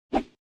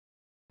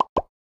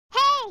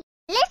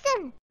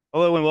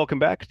Hello and welcome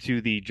back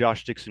to the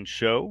Josh Dixon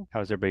Show.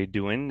 How's everybody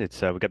doing?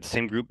 It's we got the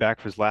same group back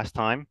for as last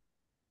time.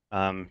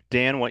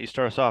 Dan, why don't you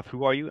start us off?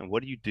 Who are you and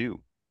what do you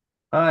do?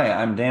 Hi,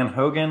 I'm Dan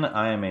Hogan.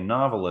 I am a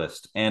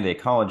novelist and a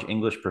college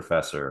English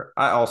professor.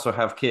 I also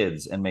have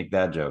kids and make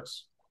dad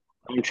jokes.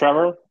 I'm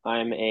Trevor.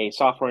 I'm a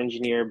software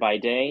engineer by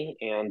day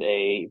and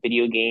a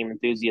video game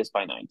enthusiast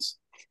by night.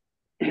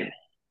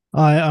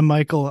 Hi, I'm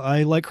Michael.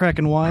 I like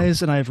cracking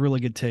wise, and I have really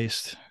good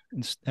taste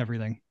in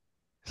everything.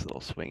 Just a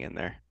little swing in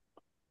there.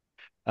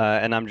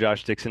 And I'm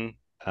Josh Dixon,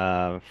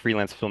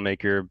 freelance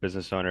filmmaker,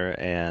 business owner,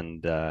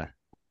 and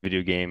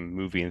video game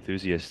movie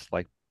enthusiast.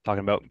 Like talking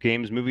about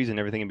games, movies, and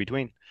everything in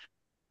between.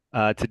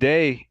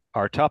 Today,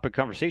 our topic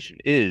conversation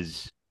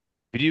is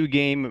video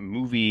game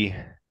movie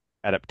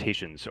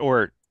adaptations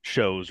or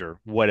shows or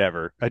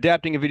whatever,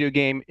 adapting a video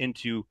game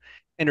into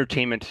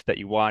entertainment that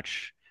you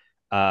watch.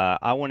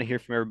 I want to hear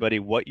from everybody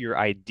what your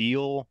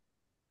ideal,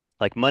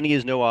 like money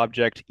is no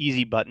object,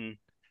 easy button.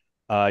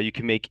 You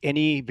can make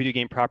any video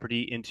game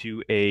property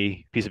into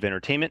a piece of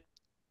entertainment.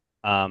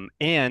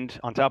 And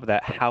on top of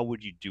that, how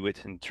would you do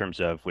it in terms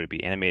of would it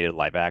be animated,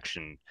 live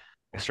action,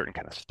 a certain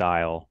kind of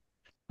style?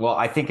 Well,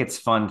 I think it's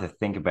fun to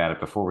think about it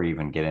before we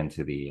even get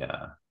into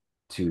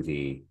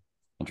the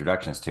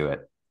introductions to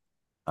it.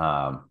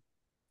 Um,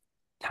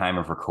 Time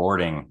of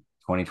recording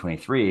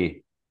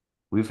 2023,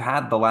 we've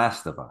had The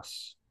Last of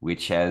Us,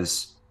 which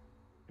has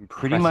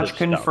pretty Impressive much stuff.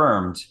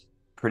 confirmed,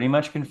 pretty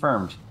much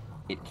confirmed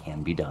it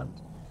can be done.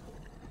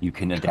 You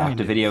can adapt Kind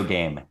a video of.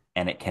 game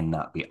and it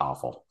cannot be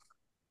awful.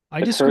 I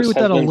The disagree curse with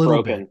has that a been little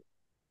bit. broken.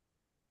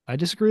 I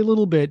disagree a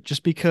little bit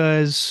just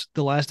because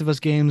The Last of Us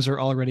games are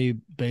already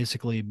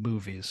basically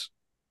movies.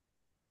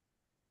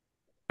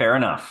 Fair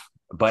enough.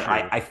 But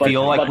I, True, I but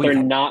feel true. like but they're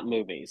not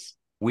movies.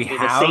 we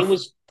The same have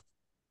was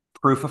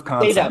proof of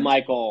say that, concept.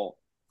 Michael.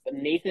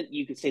 Nathan,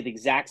 you could say the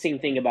exact same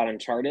thing about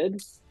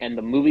Uncharted, and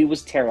the movie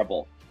was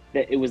terrible.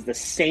 That it was the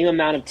same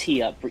amount of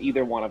tee up for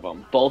either one of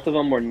them. Both of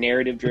them were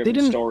narrative But they driven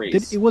didn't.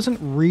 It stories. wasn't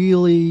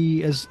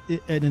really as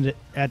an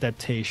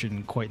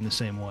adaptation quite in the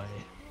same way.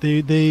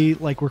 They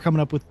like were coming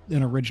up with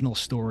an original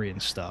story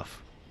and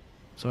stuff.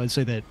 So I'd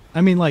say that.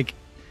 I mean, like,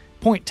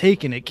 point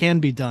taken, it can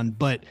be done,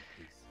 but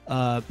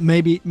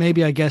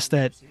maybe I guess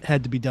that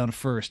had to be done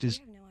first.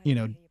 Is you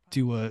know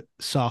do a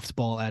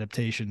softball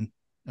adaptation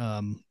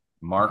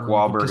Mark before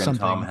you get to Wahlberg and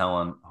Tom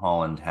something.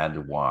 Holland had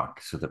to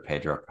walk so that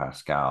Pedro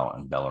Pascal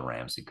and Bella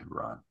Ramsey could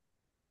run.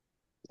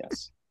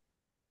 Yes.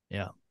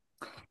 Yeah.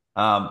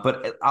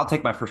 But I'll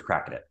take my first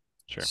crack at it.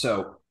 Sure.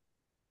 So,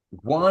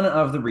 one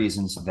of the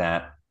reasons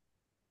that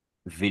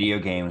video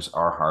games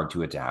are hard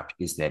to adapt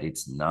is that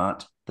it's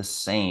not the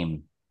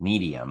same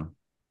medium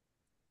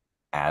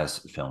as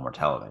film or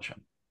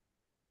television.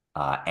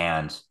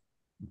 And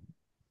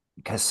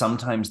because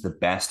sometimes the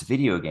best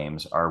video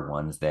games are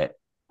ones that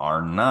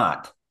are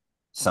not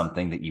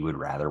something that you would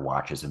rather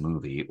watch as a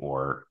movie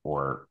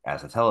or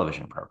as a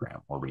television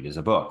program or read as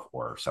a book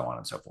or so on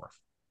and so forth.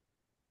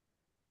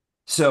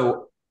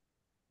 So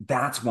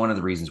that's one of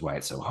the reasons why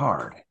it's so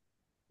hard.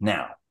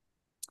 Now,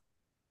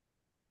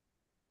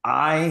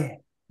 I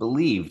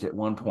believed at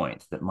one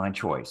point that my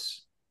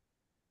choice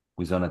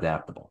was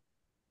unadaptable.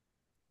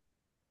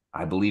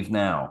 I believe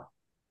now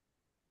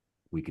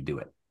we could do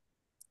it.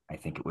 I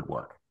think it would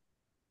work.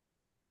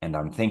 And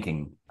I'm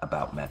thinking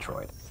about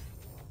Metroid.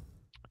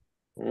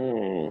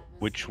 Mm.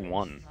 Which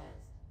one?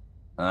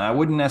 I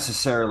wouldn't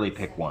necessarily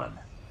pick one,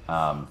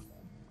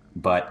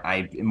 but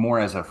I more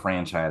as a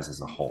franchise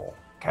as a whole.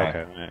 Okay.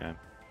 Okay. Yeah.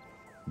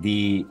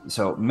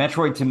 So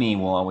Metroid to me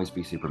will always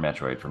be Super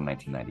Metroid from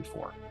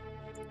 1994.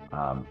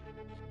 Um,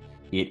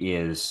 it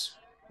is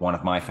one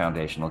of my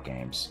foundational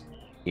games.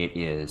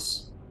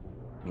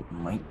 It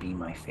might be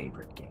my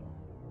favorite game.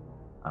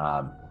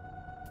 Um,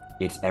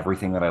 it's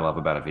everything that I love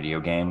about a video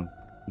game.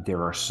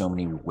 There are so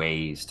many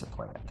ways to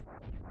play it.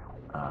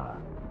 Uh,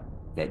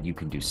 that you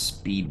can do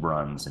speed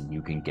runs and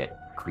you can get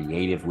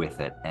creative with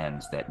it,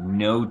 and that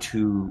no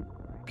two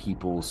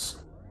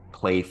people's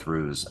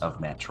playthroughs of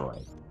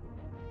Metroid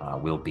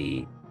will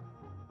be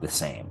the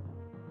same.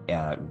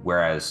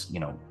 Whereas,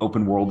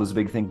 open world is a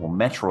big thing. Well,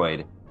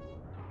 Metroid,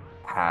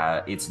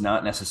 it's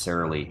not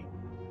necessarily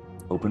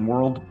open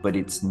world, but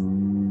it's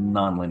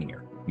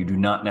non-linear. You do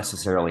not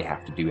necessarily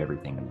have to do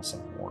everything in the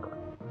same order.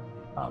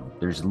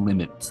 There's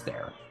limits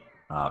there,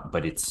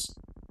 but it's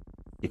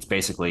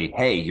basically,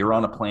 hey, you're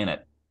on a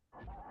planet,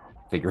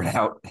 figure it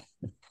out.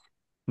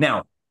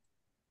 Now,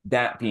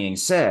 that being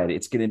said,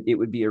 it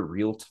would be a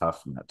real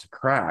tough nut to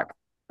crack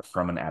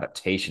from an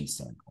adaptation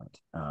standpoint.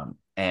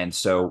 And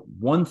so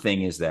one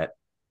thing is that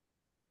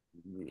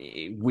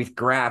with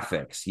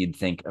graphics, you'd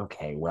think,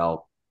 okay,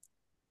 well,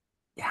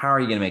 how are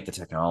you going to make the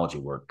technology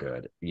work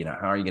good?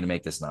 How are you going to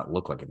make this not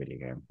look like a video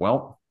game?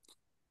 Well,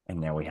 and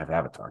now we have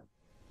Avatar.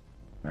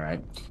 All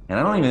right. And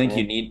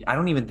Mm-hmm. I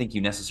don't even think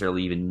you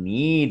necessarily even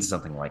need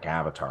something like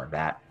Avatar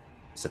that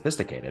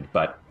sophisticated,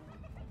 but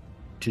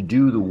to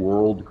do the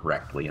world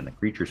correctly and the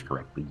creatures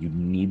correctly, you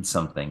need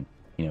something,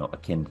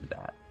 akin to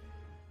that.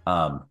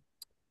 Um,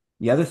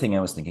 the other thing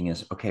I was thinking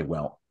is, okay,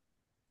 well,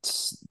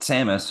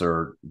 Samus,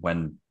 or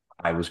when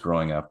I was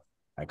growing up,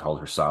 I called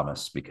her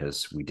Samus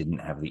because we didn't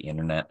have the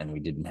internet and we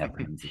didn't have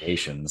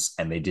pronunciations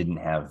and they didn't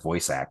have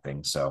voice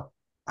acting. So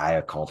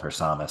I called her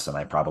Samus, and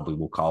I probably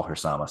will call her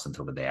Samus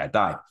until the day I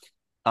die.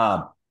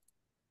 Um,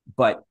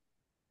 but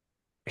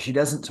she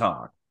doesn't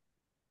talk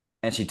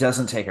and she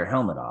doesn't take her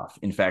helmet off.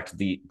 In fact,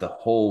 the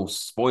whole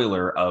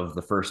spoiler of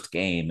the first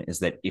game is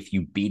that if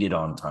you beat it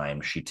on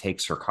time, she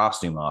takes her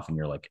costume off and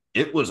you're like,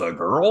 it was a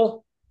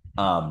girl.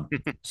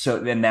 So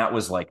then that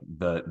was like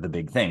the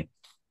big thing.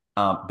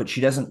 But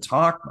she doesn't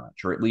talk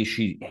much, or at least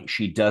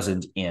she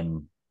doesn't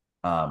in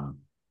a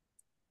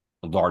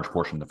large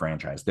portion of the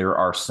franchise. There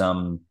are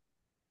some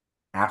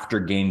after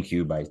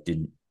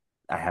GameCube.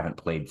 I haven't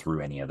played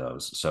through any of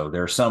those, so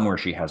there are some where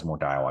she has more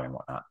dialogue and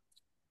whatnot.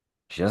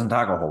 She doesn't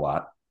talk a whole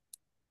lot,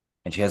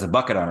 and she has a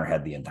bucket on her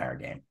head the entire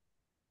game.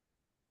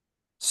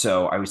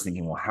 So I was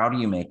thinking, well, how do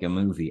you make a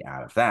movie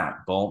out of that?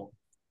 Well,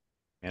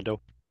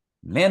 Mando.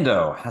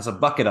 Mando has a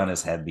bucket on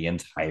his head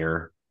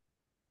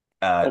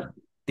uh,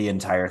 the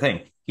entire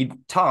thing. He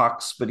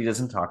talks, but he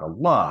doesn't talk a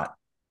lot.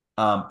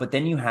 But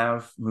then you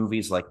have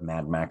movies like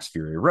Mad Max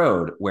Fury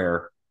Road,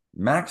 where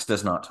Max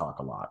does not talk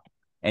a lot.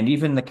 And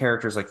even the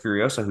characters like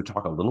Furiosa, who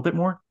talk a little bit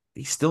more,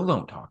 they still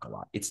don't talk a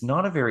lot. It's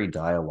not a very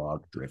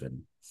dialogue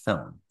driven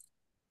film.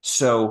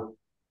 So,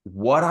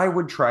 what I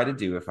would try to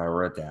do if I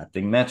were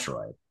adapting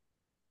Metroid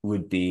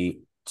would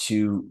be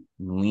to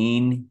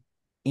lean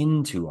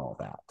into all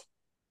that.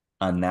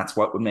 And that's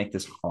what would make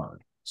this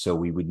hard. So,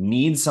 we would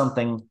need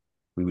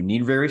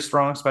very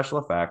strong special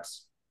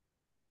effects,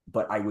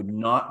 but I would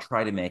not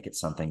try to make it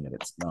something that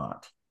it's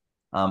not.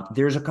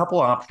 There's a couple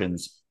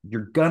options.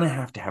 You're going to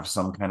have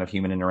some kind of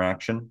human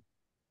interaction.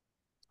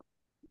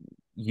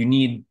 You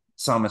need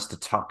Samus to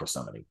talk to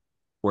somebody,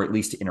 or at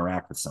least to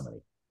interact with somebody.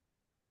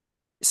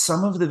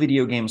 Some of the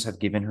video games have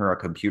given her a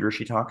computer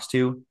she talks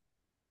to.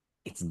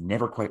 It's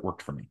never quite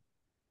worked for me.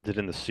 Is it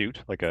in the suit,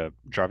 like a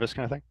Jarvis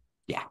kind of thing?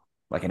 Yeah,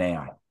 like an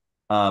AI.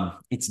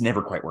 It's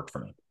never quite worked for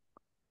me.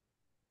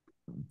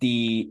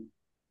 The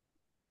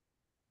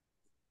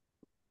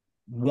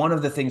One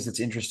of the things that's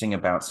interesting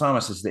about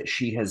Samus is that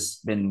she has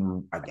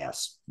been, I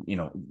guess,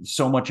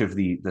 so much of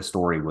the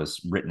story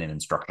was written in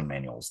instruction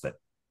manuals that,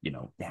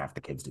 half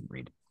the kids didn't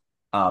read.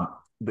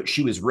 But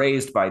she was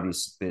raised by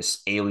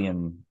this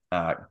alien,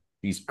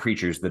 these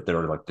creatures that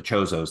are like the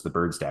Chozos, the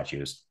bird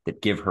statues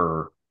that give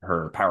her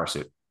power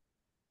suit.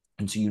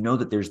 And so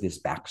that there's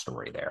this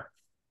backstory there.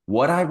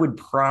 What I would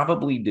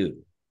probably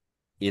do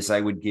is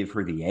I would give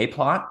her the A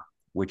plot,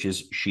 which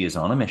is she is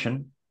on a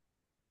mission.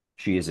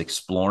 She is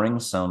exploring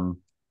some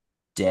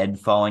dead,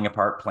 falling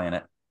apart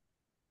planet.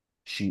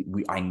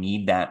 I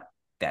need that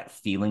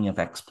feeling of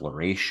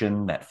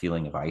exploration, that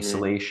feeling of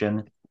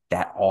isolation.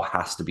 That all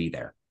has to be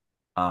there.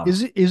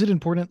 Is it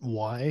important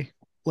why?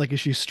 Like, is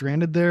she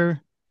stranded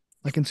there,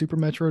 like in Super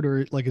Metroid,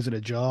 or like is it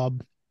a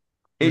job?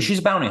 She's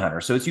a bounty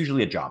hunter, so it's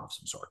usually a job of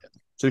some sort.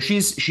 So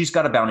she's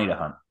got a bounty to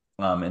hunt,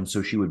 and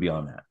so she would be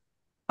on that.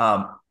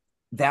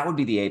 That would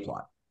be the A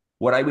plot.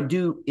 What I would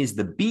do is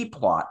the B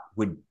plot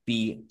would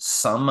be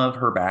some of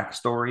her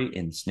backstory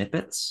in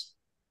snippets,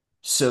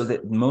 so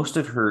that most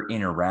of her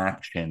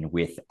interaction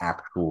with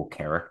actual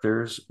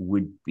characters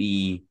would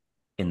be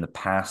in the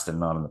past and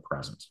not in the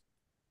present.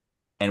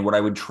 And what I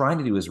would try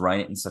to do is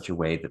write it in such a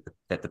way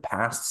that the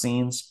past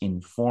scenes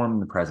inform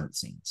the present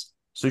scenes.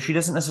 So she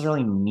doesn't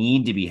necessarily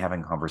need to be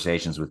having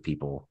conversations with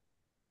people,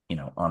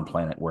 on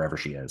planet wherever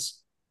she is.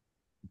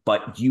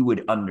 But you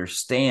would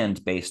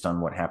understand, based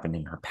on what happened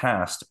in her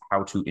past,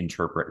 how to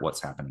interpret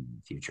what's happening in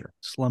the future.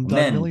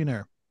 Slumdog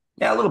Millionaire.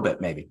 Yeah, a little bit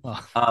maybe.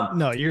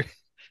 No, you're.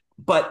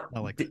 But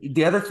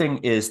the other thing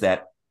is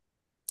that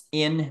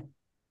in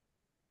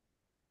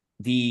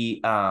the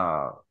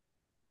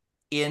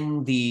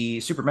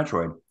Super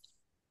Metroid,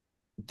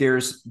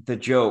 there's the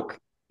joke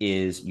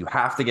is you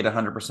have to get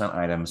 100%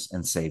 items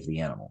and save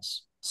the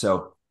animals.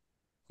 So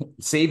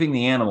saving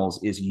the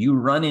animals is you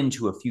run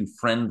into a few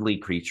friendly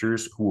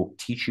creatures who will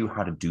teach you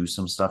how to do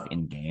some stuff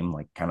in game,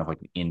 like kind of like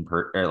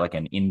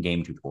an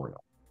in-game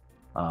tutorial.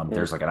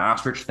 There's like an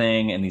ostrich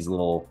thing and these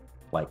little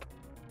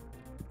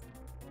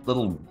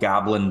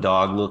goblin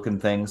dog looking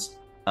things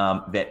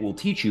that will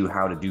teach you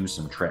how to do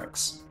some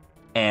tricks.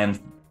 And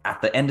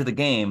at the end of the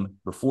game,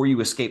 before you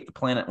escape the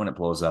planet when it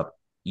blows up,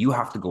 you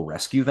have to go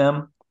rescue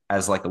them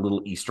as like a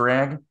little Easter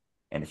egg.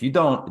 And if you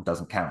don't, it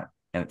doesn't count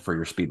for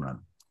your speed run.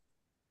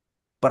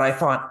 But I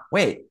thought,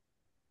 wait,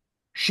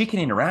 she can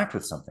interact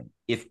with something.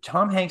 If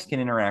Tom Hanks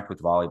can interact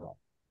with volleyball,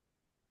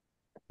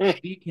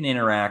 she can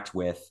interact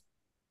with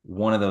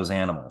one of those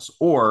animals.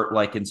 Or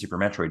like in Super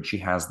Metroid, she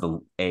has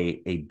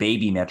a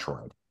baby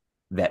Metroid.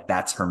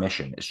 That's her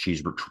mission, is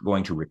she's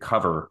going to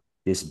recover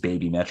this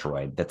baby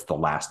Metroid that's the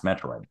last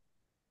Metroid.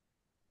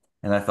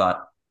 And I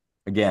thought,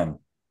 again,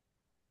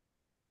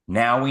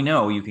 now we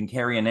know you can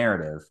carry a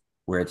narrative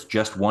where it's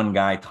just one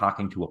guy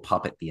talking to a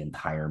puppet the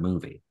entire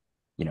movie.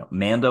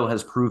 Mando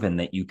has proven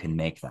that you can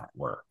make that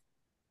work.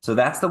 So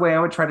that's the way I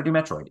would try to do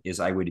Metroid, is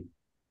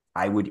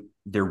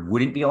there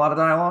wouldn't be a lot of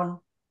dialogue.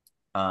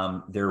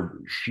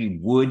 She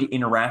would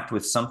interact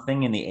with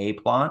something in the A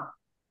plot.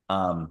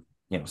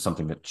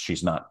 something that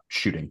she's not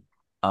shooting.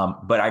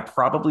 But I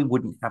probably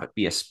wouldn't have it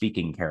be a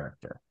speaking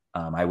character.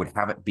 I would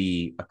have it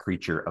be a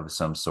creature of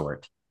some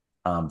sort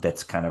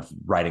that's kind of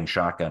riding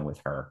shotgun with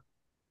her.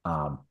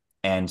 Um,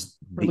 and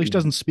Or at least the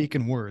doesn't speak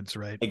in words,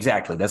 right?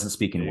 exactly doesn't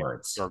speak in It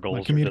words. Like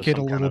gargles or does communicate a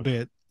some kind little of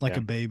bit like yeah.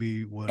 a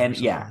baby would or And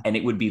yeah, something. and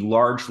it would be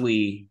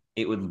largely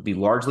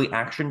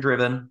action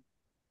driven.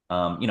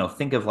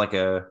 Think of like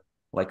a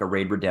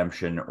Raid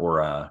Redemption or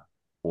a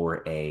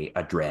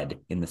Dread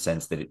in the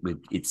sense that it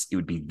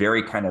would be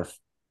very kind of,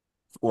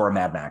 or a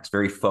Mad Max,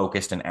 very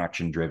focused and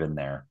action driven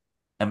there.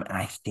 And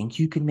I think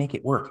you can make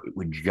it work. It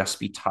would just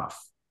be tough.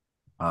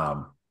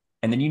 Um,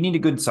 and then you need a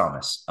good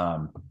Samus.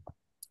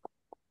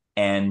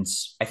 And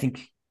I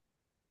think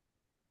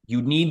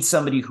you need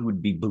somebody who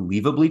would be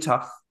believably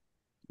tough.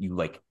 You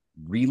like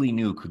really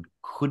knew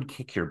could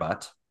kick your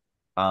butt,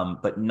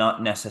 but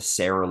not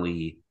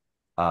necessarily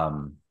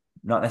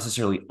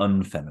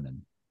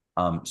unfeminine.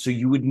 So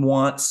you would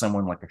want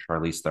someone like a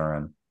Charlize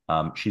Theron.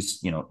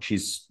 She's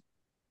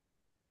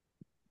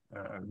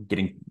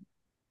getting,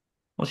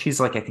 well, she's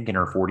like, I think in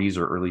her 40s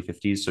or early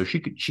 50s, so she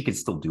could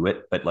still do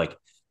it, but like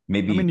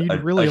I maybe mean, you'd a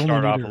really only Start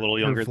need off a her, little her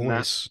younger than that.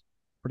 voice,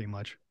 pretty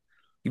much.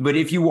 but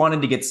if you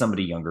wanted to get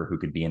somebody younger who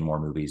could be in more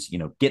movies,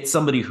 get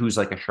somebody who's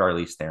like a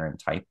Charlize Theron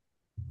type,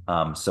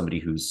 somebody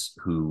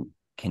who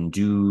can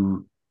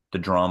do the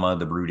drama,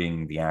 the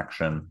brooding, the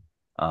action,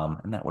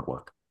 and that would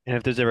work. And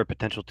if there's ever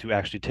potential to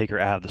actually take her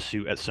out of the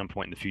suit at some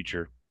point in the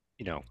future,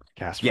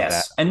 cast for that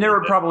Yes, a and there little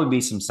would bit. probably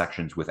be some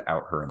sections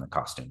without her in the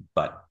costume,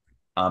 but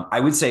I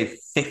would say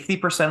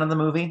 50% of the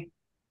movie,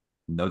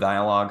 no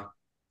dialogue,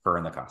 her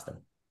in the costume.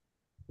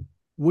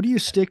 Would you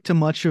stick to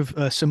much of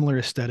a similar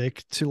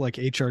aesthetic to like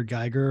H.R.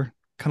 Geiger,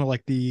 kind of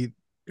like the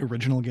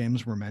original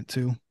games were meant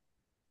to?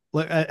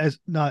 Like as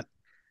not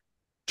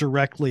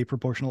directly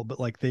proportional, but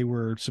like they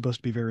were supposed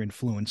to be very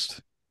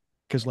influenced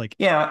because like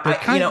Yeah,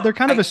 they're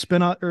kind of a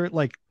spin-off or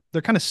like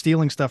they're kind of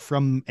stealing stuff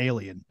from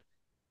Alien,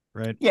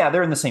 right? yeah,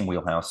 they're in the same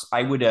wheelhouse.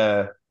 I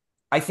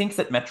think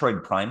that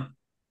Metroid Prime,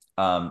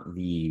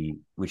 the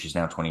which is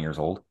now 20 years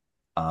old,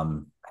 I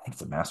think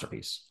it's a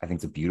masterpiece. I think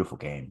it's a beautiful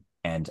game,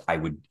 and I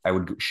would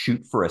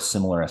shoot for a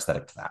similar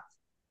aesthetic to that.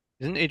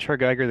 Isn't H.R.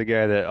 Geiger the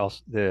guy that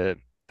also the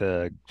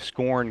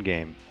Scorn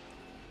game,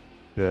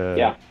 the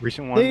Yeah.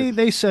 recent one They that's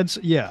they said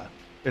yeah.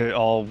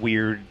 all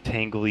weird,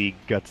 tangly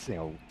guts,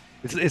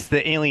 it's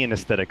the alien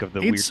aesthetic of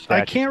the weird It's I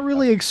statues can't and stuff.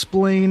 really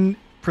explain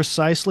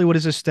precisely what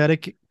his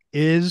aesthetic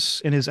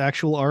is in his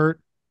actual art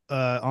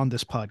on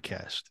this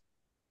podcast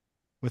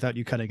without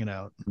you cutting it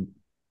out.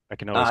 I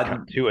can always Uh,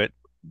 cut to it.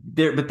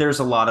 but there's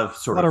a lot of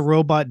A sort lot of of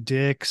robot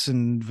dicks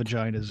and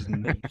vaginas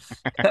and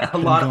a them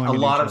lot a going into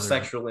lot each of other.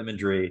 sexual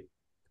imagery.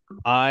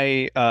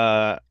 I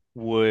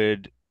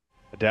would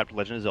adapt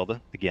Legend of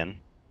Zelda again.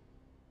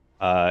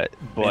 Uh,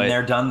 Been but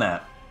there, done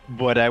that.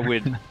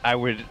 I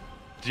would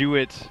do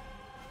it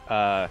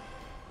a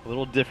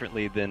little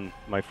differently than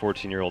my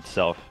 14-year-old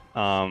self.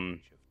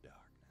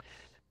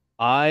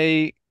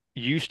 I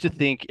used to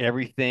think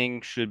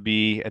everything should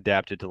be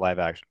adapted to live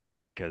action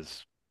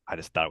because I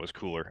just thought it was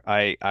cooler.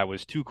 I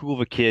was too cool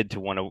of a kid to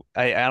want to.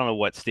 I don't know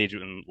what stage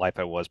in life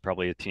I was,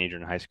 probably a teenager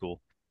in high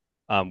school,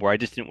 where I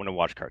just didn't want to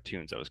watch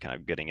cartoons. I was kind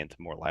of getting into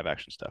more live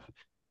action stuff.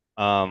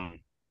 Um,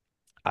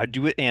 I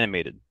do it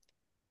animated,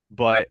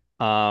 but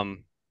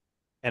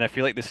and I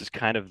feel like this is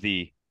kind of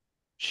the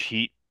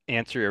cheat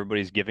answer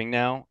everybody's giving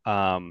now.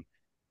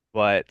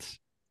 But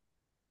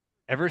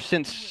ever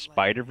since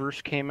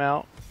Spider-Verse came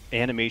out,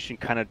 animation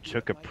kind of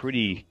took a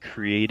pretty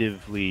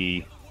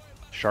creatively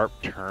sharp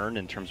turn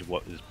in terms of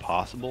what was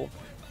possible.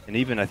 And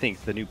even I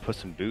think the new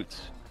Puss in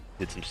Boots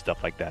did some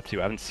stuff like that too.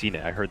 I haven't seen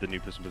it. I heard the new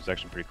Puss in Boots is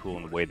actually pretty cool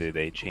in the way that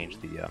they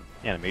changed the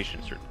animation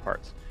in certain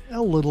parts.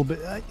 A little bit.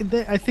 I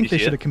You think they see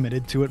should it? have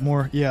committed to it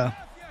more. Yeah,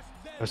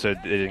 So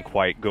they didn't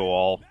quite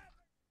go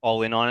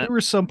all in on there it.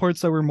 were some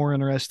parts that were more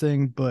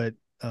interesting, but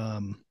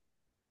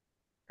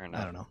Fair I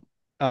enough. don't know.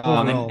 Well,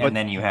 and then Overall, and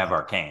then you have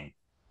Arcane.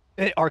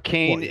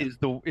 Arcane well, yeah. is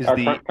the is Arc-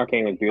 the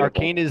Arcane was beautiful.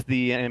 Arcane is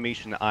the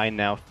animation that I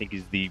now think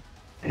is the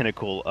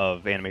pinnacle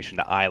of animation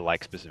that I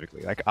like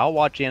specifically. Like I'll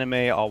watch anime,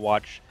 I'll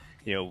watch,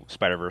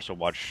 Spider-Verse, I'll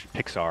watch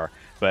Pixar,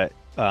 but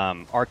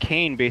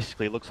Arcane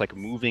basically looks like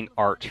moving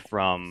art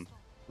from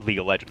League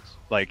of Legends.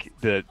 Like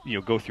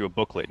go through a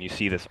booklet and you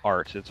see this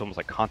art. It's almost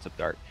like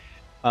concept art.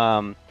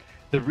 Um,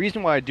 the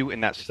reason why I do it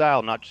in that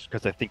style, not just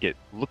because I think it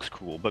looks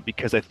cool, but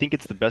because I think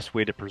it's the best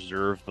way to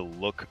preserve the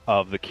look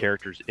of the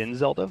characters in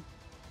Zelda,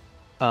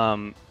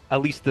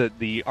 at least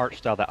the art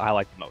style that I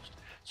like the most.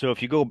 So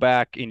if you go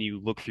back and you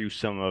look through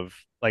some of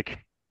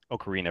like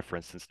Ocarina, for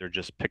instance, they're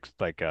just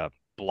like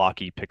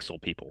blocky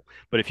pixel people.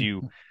 But if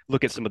you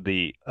look at some of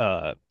the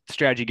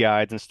strategy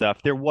guides and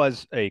stuff, there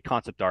was a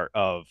concept art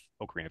of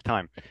Ocarina of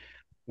Time.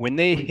 When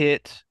they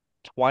hit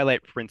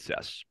Twilight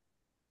Princess,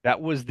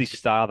 that was the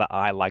style that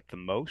I liked the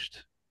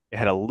most. It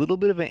had a little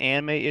bit of an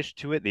anime-ish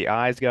to it. The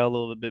eyes got a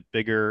little bit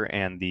bigger,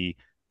 and the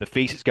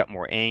faces got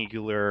more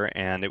angular,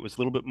 and it was a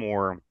little bit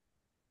more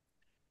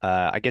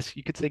I guess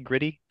you could say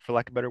gritty, for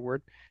lack of a better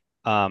word.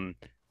 Um,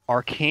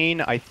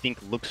 Arcane, I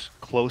think, looks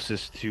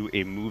closest to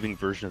a moving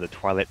version of the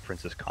Twilight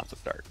Princess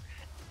concept art.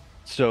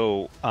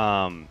 So,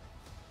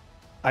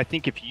 I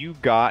think if you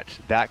got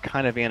that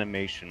kind of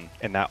animation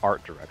and that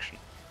art direction,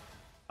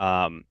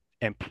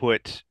 and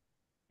put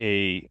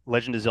a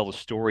Legend of Zelda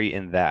story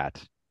in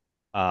that,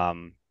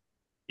 um,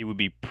 it would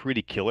be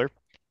pretty killer.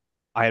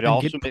 I had And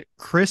also get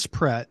Chris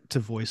Pratt to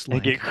voice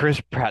get Link.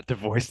 Chris Pratt to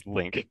voice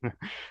Link.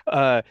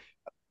 uh,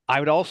 I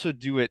would also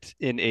do it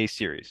in a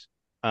series.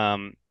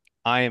 Um,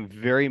 I am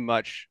very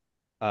much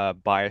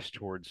biased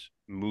towards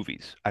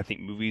movies. I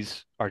think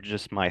movies are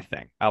just my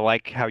thing. I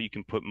like how you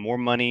can put more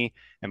money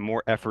and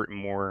more effort and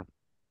more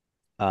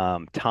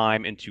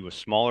time into a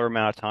smaller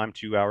amount of time,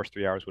 2 hours,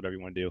 3 hours, whatever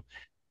you want to do,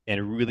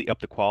 and really up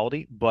the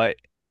quality. But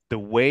the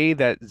way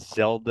that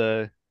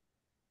Zelda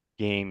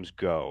games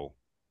go,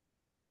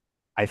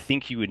 I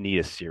think you would need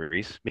a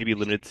series, maybe a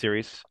limited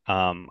series.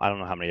 I don't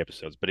know how many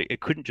episodes, but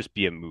it couldn't just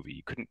be a movie.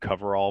 You couldn't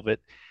cover all of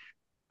it.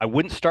 I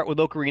wouldn't start with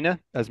Ocarina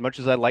as much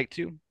as I'd like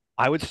to.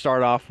 I would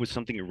start off with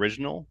something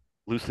original,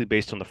 loosely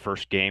based on the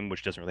first game,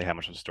 which doesn't really have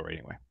much of a story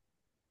anyway.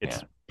 It's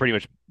Yeah. pretty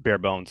much bare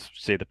bones,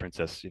 save the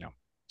princess, you know.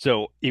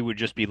 So it would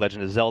just be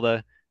Legend of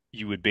Zelda.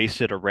 You would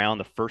base it around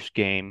the first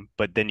game,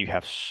 but then you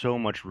have so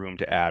much room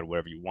to add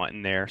whatever you want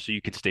in there. So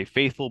you could stay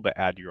faithful, but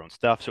add your own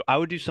stuff. So I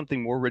would do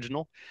something more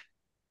original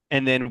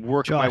and then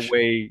work my Josh,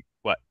 way.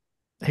 What?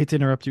 I hate to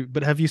interrupt you,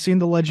 but have you seen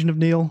The Legend of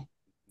Neil?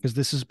 Because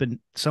this has been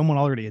someone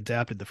already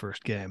adapted the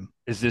first game.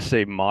 Is this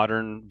a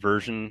modern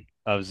version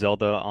of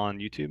Zelda on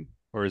YouTube,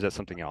 or is that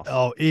something else?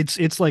 Oh,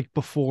 it's like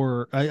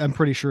before. I'm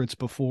pretty sure it's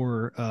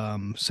before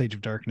Sage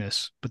of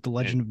Darkness, but The And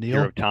Legend of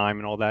Hero Neil. of Time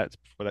and all that? It's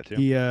before that too?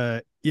 He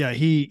yeah,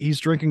 he's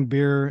drinking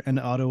beer and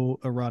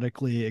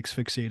autoerotically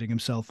asphyxiating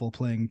himself while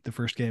playing the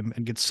first game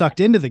and gets sucked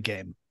into the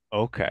game.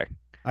 Okay.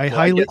 I Well,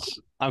 I highly guess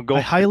I'm I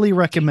going for highly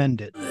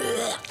recommend it.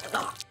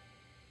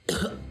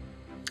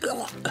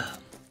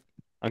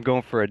 I'm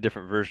going for a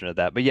different version of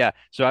that. But yeah,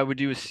 so I would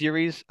do a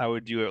series. I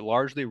would do a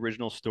largely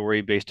original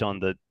story based on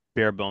the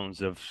bare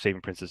bones of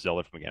saving Princess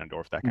Zelda from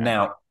Ganondorf, that kind of thing.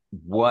 Now,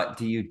 what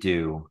do you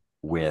do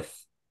with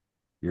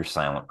your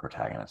silent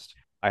protagonist?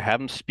 I have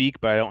him speak,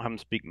 but I don't have him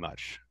speak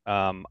much.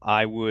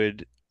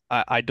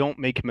 I don't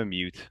make him a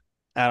mute.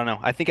 I don't know.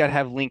 I think I'd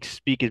have Link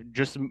speak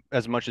just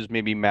as much as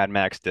maybe Mad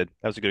Max did.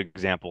 That was a good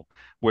example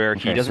where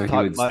he Okay, so doesn't he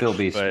talk would still much,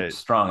 be but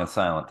strong and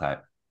silent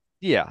type.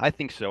 yeah, I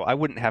think so. I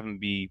wouldn't have him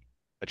be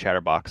a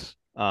chatterbox.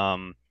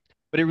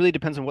 But it really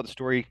depends on what the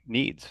story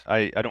needs.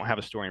 I don't have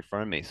a story in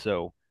front of me,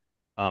 so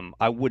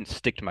I wouldn't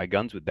stick to my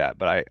guns with that.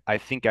 But I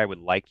think I would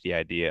like the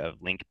idea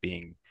of Link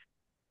being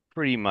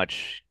pretty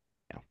much,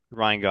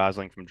 Ryan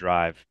Gosling from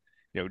Drive,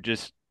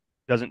 just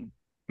doesn't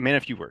man a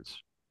few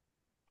words.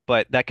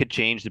 But that could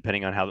change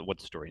depending on how what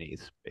the story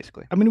needs,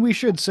 basically. I mean, we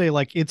should say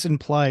like it's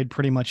implied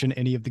pretty much in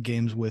any of the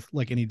games with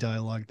like any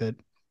dialogue that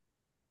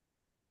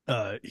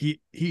he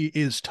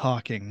is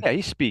talking. Yeah,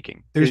 he's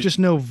speaking. There's just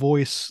no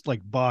voice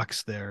like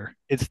box there.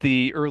 It's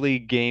the early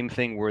game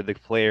thing where the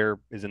player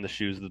is in the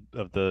shoes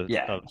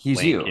Yeah, of he's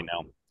Link, you.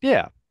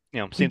 Yeah, He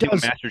same thing with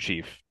does Master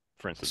Chief,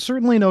 for instance.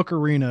 certainly in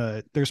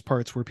Ocarina, there's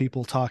parts where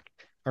people talk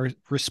are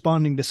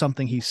responding to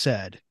something he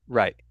said.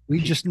 Right. We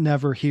He just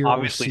never hear or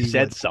obviously see what.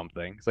 said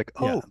something. It's like,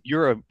 Yeah, "Oh,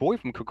 you're a boy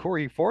from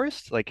Kokori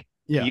Forest?" Like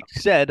yeah. he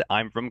said,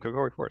 "I'm from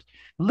Kokori Forest."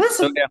 So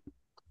Listen. yeah,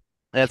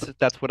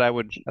 that's what I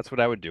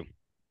would do.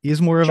 He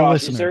is more of a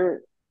Josh,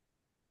 listener.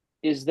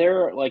 is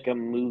there like a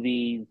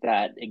movie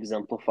that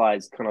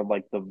exemplifies kind of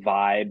like the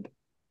vibe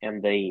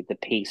and the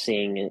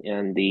pacing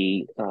and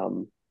the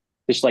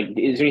just like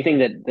is there anything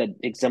that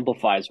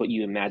exemplifies what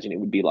you imagine it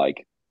would be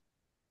like?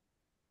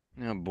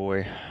 Oh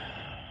boy.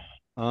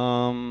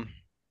 Um,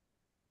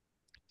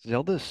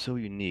 Zelda is so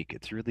unique.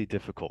 It's really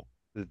difficult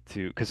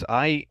to because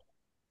I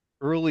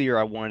earlier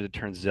I wanted to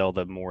turn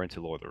Zelda more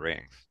into Lord of the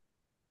Rings.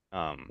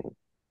 Um,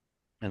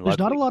 and There's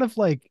not a luckily, lot of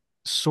like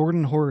sword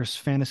and horse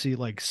fantasy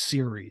like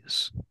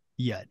series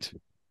yet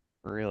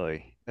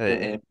really,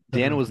 Mhm.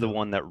 that Dan are of was the note.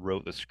 one that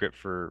wrote the script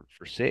for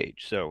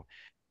Sage, so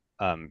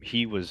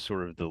he was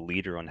sort of the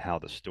leader on how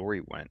the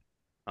story went,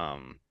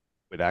 um,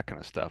 with that kind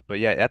of stuff. But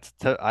yeah,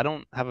 I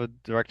don't have a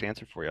direct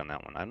answer for you on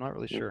that one. I'm not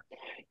really sure.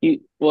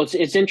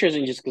 It's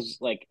interesting just because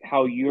like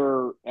how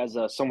you're as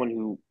a someone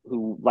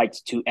who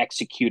likes to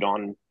execute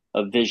on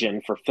a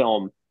vision for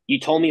film. You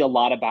told me a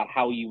lot about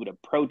how you would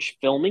approach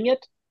filming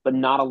it, but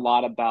not a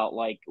lot about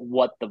like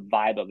what the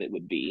vibe of it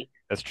would be,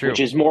 That's true. which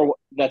is more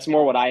that's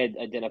more what I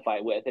identify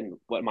with and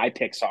what my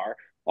picks are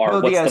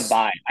Well, what's the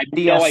vibe. I have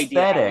the no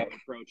idea how I aesthetic. would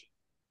approach it.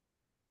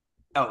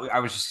 Oh, I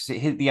was just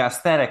saying, the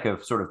aesthetic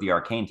of sort of the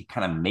arcane to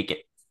kind of make it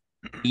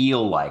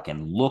feel like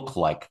and look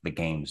like the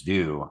games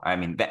do. I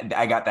mean,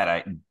 I got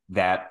that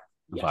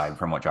Yes. vibe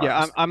from what Josh Yeah,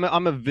 was saying.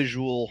 I'm a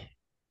visual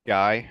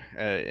guy,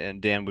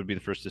 and Dan would be the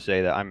first to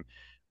say that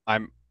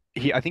I'm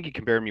he I think he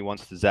compared me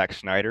once to Zack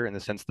Snyder in the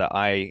sense that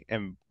I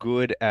am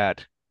good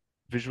at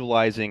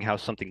visualizing how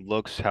something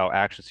looks, how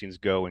action scenes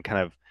go, and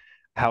kind of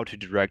how to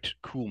direct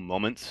cool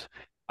moments.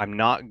 I'm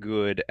not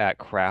good at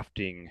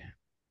crafting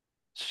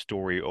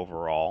story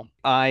overall.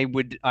 I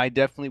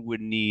definitely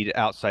would need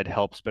outside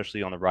help,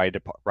 especially on the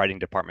writing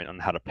department, on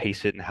how to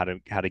pace it and how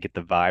to get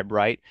the vibe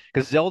right.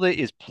 Because Zelda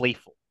is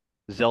playful.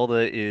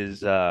 Zelda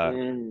is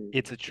Mm.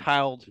 it's a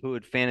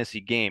childhood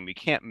fantasy game. You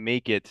can't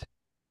make it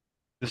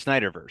the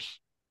Snyderverse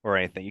or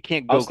anything. You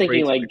can't I go was thinking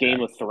crazy like like that.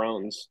 Game of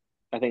Thrones.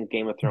 I think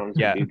Game of Thrones would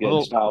Yeah, be a a good little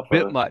style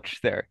bit for. much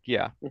there.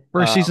 Yeah.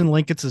 First Um, season,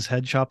 Link gets his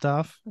head chopped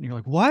off, and you're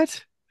like,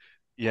 what?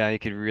 yeah, you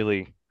could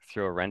really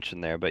throw a wrench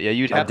in there. But yeah,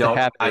 you'd I have to don't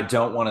have I it.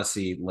 don't want to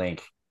see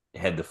Link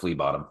head the flea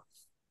bottom.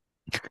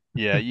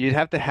 Yeah, you'd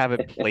have to have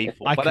it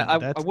playful, I but couldn't. I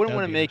wouldn't That'd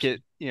want to be make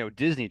it, interesting.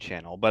 Disney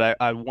Channel, but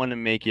I want to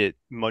make it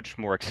much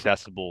more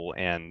accessible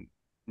and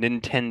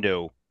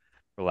Nintendo,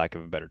 for lack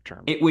of a better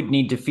term. It would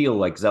need to feel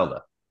like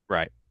Zelda.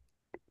 Right.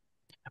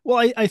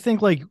 Well, I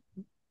think like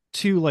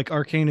too, like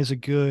Arcane is a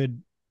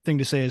good thing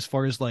to say as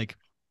far as like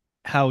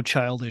how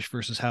childish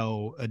versus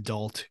how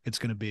adult it's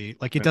going to be.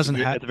 Like it doesn't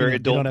have, It's a very they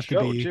don't adult have to show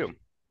be. too.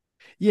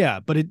 Yeah,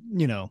 but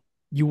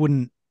you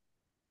wouldn't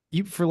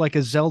you for like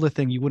a Zelda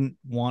thing, you wouldn't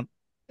want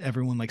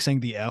everyone like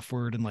saying the F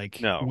word and like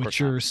No, of course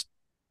not. Witcher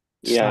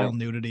Yeah. style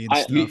nudity and I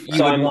stuff. You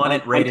so would I'm want I'm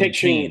it I'm rated picturing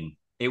teen.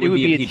 It It would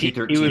would be a be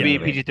it would PG-13 be a movie.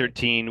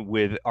 PG-13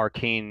 with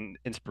arcane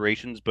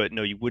inspirations, but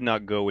no, you would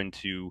not go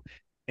into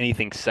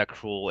anything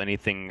sexual,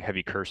 anything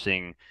heavy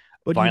cursing.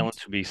 But you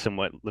Violence would be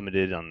somewhat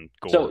limited on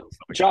gore so and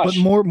stuff like that. but Josh,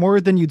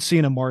 more than you'd see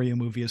in a Mario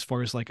movie as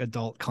far as like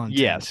adult content.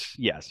 Yes,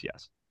 yes,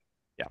 yes.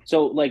 Yeah.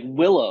 so like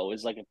Willow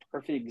is like a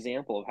perfect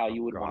example of how Oh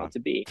you would want it God. to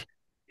be.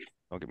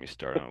 Don't get me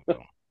started on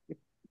Will.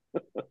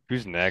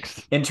 Who's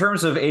next? In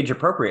terms of age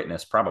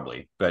appropriateness,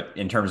 probably, but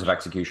in terms of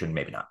execution,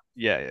 maybe not.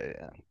 Yeah, yeah,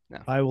 yeah. No,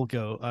 I will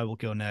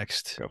go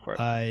next. go for it.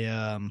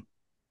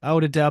 I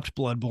would adapt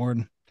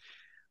Bloodborne.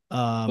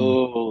 Um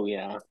Oh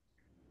yeah.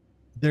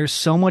 there's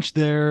so much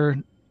there,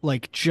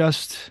 like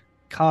just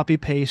copy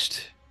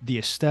paste the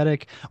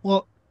aesthetic.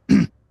 Well,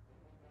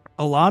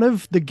 a lot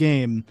of the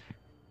game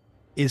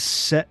is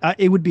set.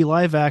 It would be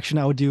live action.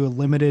 I would do a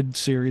limited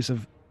series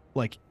of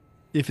like,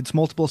 if it's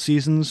multiple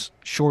seasons,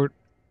 short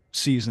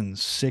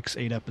seasons, 6,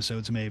 8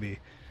 episodes maybe.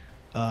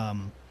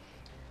 Um,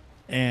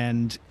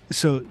 and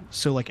so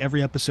like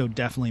every episode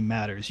definitely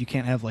matters. You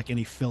can't have like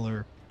any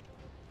filler.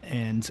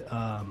 And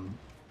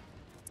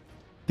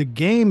the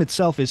game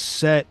itself is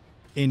set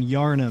in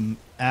Yarnum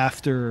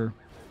after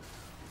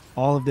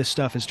all of this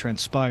stuff has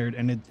transpired,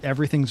 and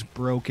everything's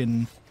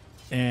broken,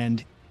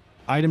 and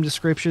item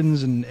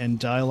descriptions and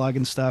dialogue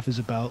and stuff is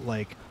about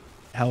like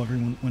how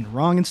everyone went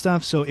wrong and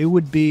stuff. So it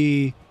would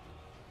kind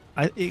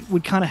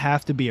of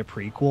have to be a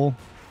prequel.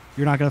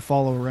 You're not going to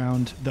follow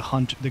around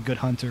the good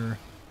hunter,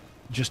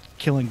 just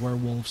killing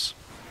werewolves.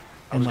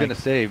 I And was like, gonna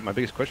say my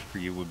biggest question for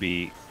you would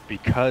be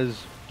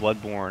because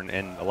Bloodborne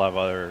and a lot of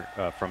other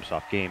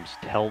FromSoft games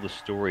tell the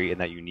story in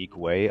that unique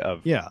way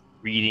of yeah.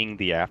 reading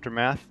the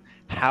aftermath.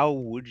 How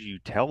would you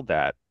tell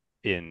that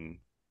in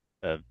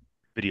a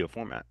video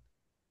format?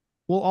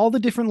 Well, all the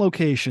different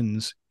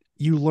locations,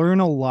 you learn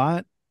a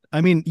lot.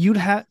 I mean, you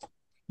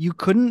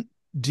couldn't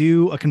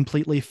do a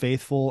completely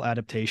faithful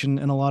adaptation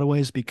in a lot of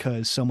ways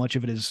because so much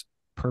of it is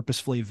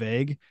purposefully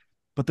vague,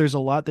 but there's a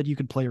lot that you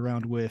could play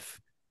around with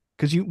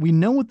because we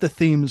know what the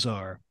themes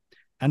are,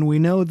 and we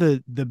know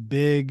the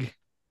big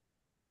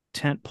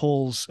tent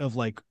poles of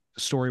like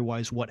story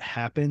wise what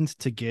happened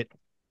to get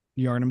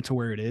Yarnum to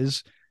where it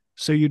is.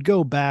 So you'd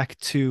go back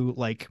to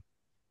like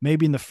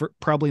maybe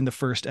probably in the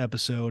first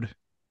episode.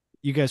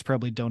 You guys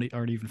probably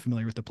aren't even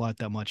familiar with the plot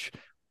that much,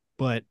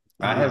 but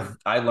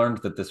I learned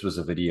that this was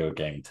a video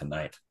game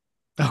tonight.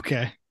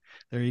 okay,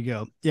 there you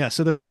go. Yeah,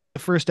 so the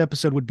first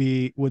episode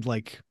would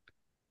like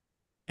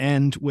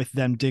end with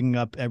them digging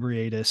up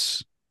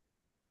Ebriatus,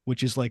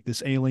 which is like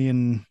this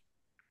alien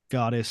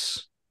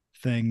goddess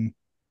thing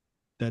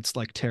that's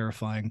like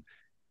terrifying,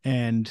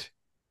 and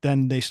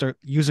then they start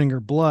using her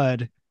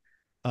blood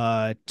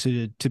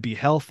to be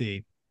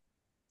healthy.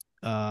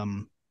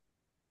 Um,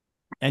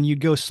 and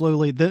you'd go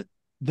slowly. The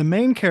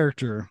main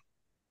character,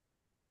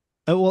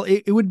 well,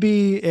 it would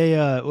be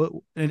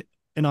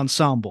an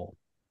ensemble.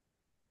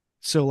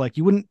 So like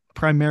you wouldn't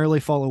primarily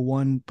follow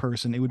one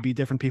person. It would be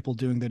different people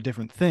doing their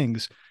different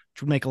things,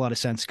 which would make a lot of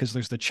sense because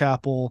there's the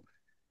chapel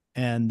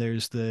and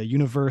there's the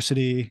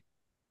university,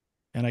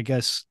 and I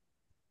guess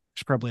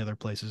there's probably other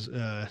places.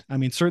 I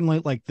mean, certainly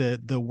like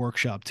the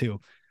workshop too.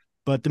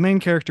 But the main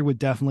character would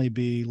definitely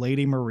be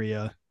Lady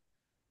Maria,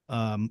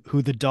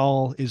 who the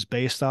doll is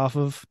based off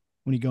of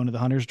when you go into the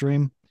Hunter's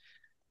Dream.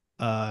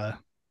 Uh,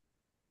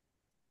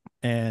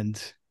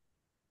 and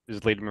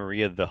Is Lady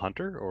Maria the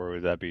hunter, or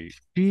would that be?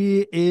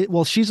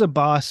 she's a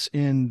boss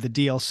in the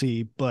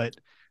DLC, but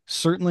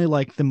certainly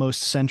like the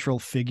most central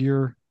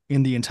figure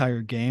in the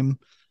entire game.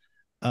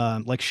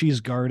 Like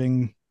she's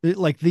guarding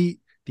like the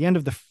end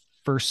of the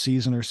first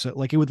season or so.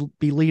 Like it would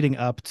be leading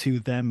up to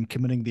them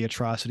committing the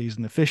atrocities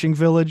in the fishing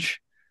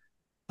village.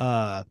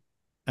 Uh,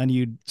 and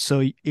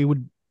it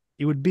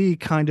would be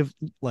kind of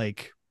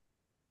like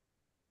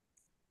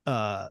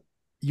uh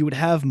you would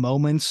have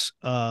moments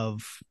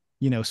of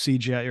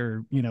CGI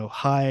or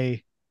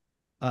high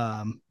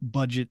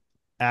budget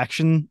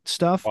action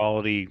stuff,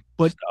 Quality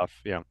but stuff.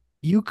 Yeah.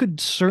 you could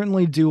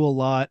certainly do a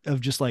lot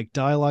of just like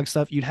dialogue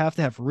stuff. You'd have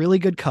to have really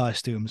good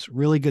costumes,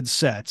 really good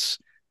sets.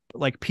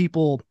 Like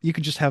people, you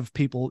could just have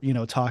people,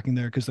 talking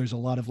there because there's a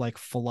lot of like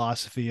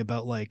philosophy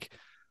about like,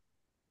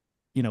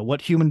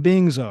 what human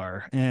beings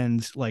are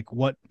and like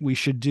what we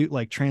should do,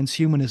 like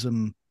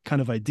transhumanism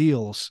kind of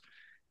ideals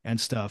and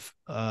stuff.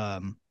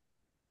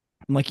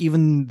 Like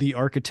even the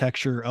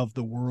architecture of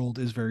the world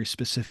is very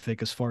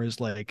specific as far as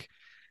like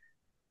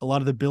a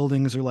lot of the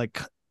buildings are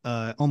like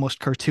almost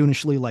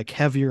cartoonishly like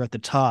heavier at the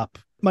top.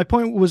 My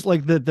point was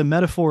like the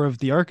metaphor of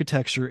the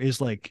architecture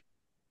is like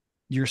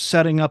you're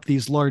setting up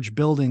these large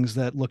buildings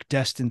that look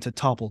destined to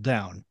topple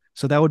down.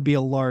 So that would be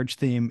a large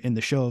theme in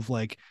the show of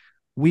like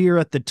we are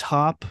at the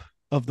top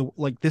of the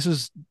like this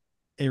is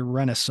a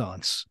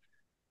renaissance.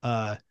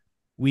 Uh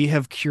we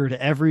have cured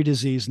every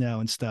disease now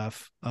and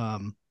stuff.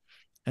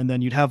 And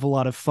then you'd have a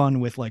lot of fun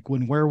with like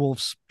when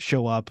werewolves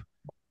show up.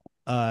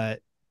 Uh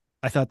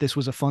I thought this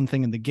was a fun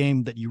thing in the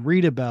game that you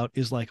read about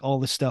is like all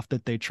the stuff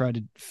that they try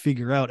to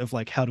figure out of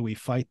like how do we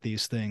fight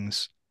these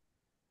things.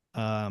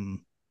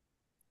 Um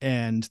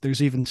and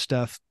there's even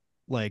stuff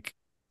like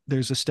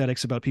there's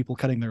aesthetics about people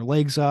cutting their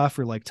legs off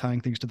or like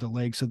tying things to the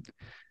legs,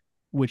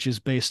 which is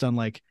based on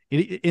like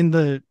in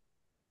the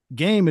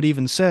game it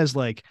even says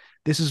like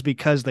this is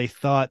because they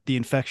thought the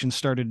infection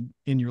started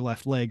in your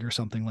left leg or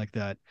something like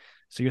that.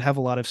 So you'd have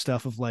a lot of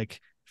stuff of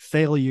like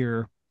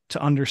failure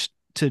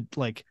to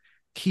like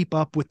keep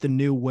up with the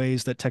new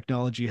ways that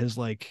technology has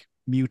like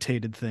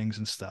mutated things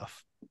and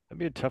stuff. That'd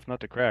be a tough nut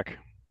to crack.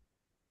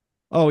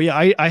 Oh yeah,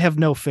 I have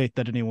no faith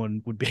that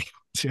anyone would be able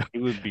to. It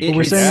would be But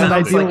we're It saying an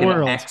sounds fantastic. ideal like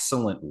an world.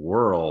 excellent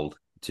world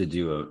to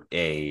do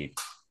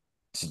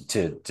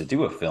to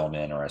do a film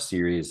in or a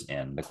series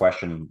in. The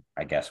question,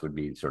 I guess, would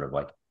be sort of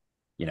like,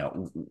 you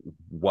know,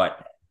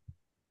 what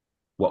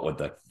what would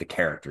the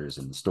characters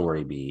and the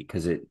story be?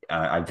 Because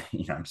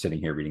I'm sitting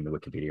here reading the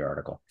Wikipedia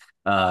article.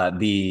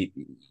 The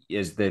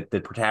is that the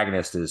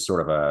protagonist is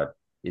sort of a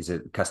is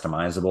it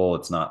customizable?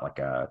 It's not like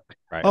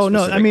Right. a Oh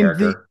no, I specific mean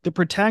the character. the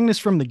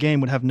protagonist from the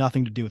game would have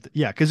nothing to do with it.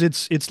 Yeah, because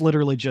it's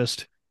literally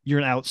just you're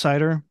an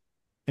outsider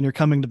and you're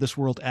coming to this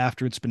world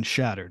after it's been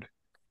shattered.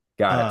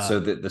 Got it. Uh So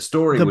the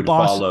story the would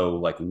boss follow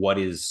like what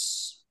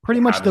is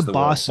pretty how much the does the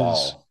world bosses.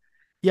 fall?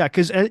 Yeah,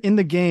 because in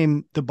the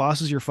game, the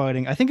bosses you're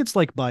fighting, I think it's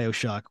like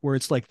Bioshock, where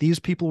it's like these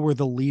people were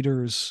the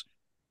leaders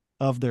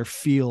of their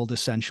field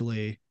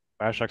essentially,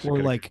 Bioshock's a or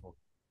good like, example.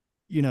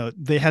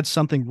 they had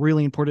something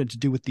really important to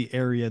do with the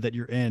area that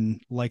you're in,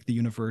 like the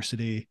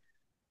university,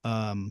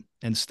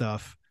 and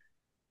stuff.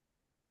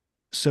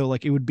 So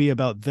like it would be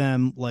about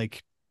them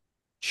like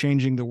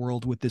changing the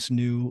world with this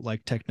new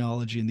like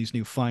technology and these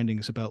new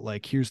findings about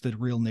like here's the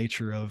real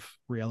nature of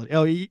reality.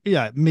 Oh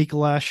yeah,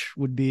 Mikolash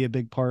would be a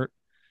big part.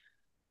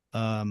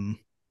 Um,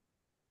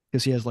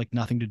 because he has like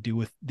nothing to do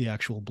with the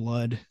actual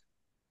blood.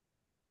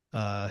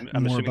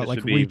 I'm More assuming about this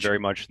like would be reach. very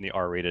much in the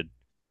R-rated,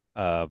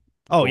 uh,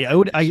 Oh gore yeah, it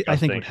would. and I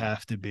think it would disgusting.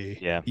 have to be.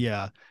 Yeah.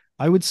 Yeah,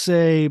 I would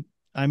say.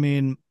 I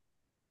mean,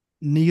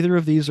 neither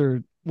of these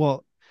are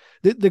well.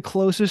 The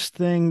closest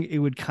thing it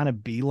would kind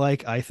of be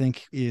like I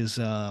think is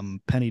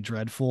Penny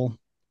Dreadful,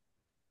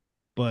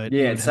 but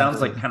Yeah, you it would have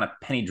sounds like to. kind of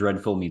Penny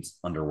Dreadful meets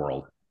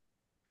Underworld.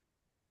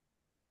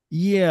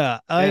 Yeah,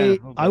 Yeah, a I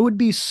little I bit. would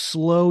be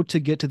slow to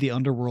get to the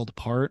underworld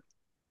part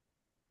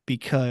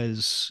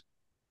because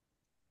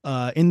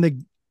in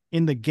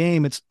the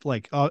game it's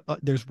like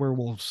there's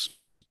werewolves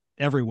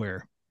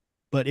everywhere,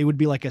 but it would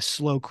be like a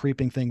slow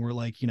creeping thing where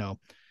like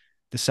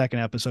the second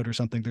episode or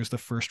something there's the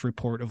first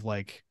report of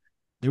like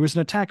there was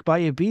an attack by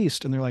a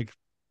beast and they're like,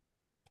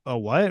 oh,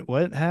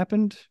 what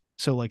happened?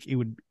 So like it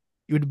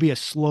would be a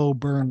slow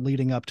burn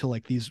leading up to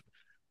like these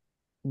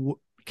w-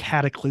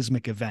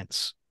 cataclysmic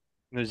events.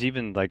 There's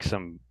even like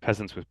some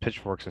peasants with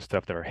pitchforks and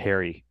stuff that are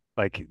hairy.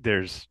 Like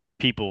there's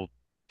people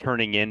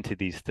turning into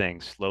these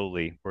things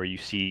slowly, where you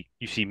see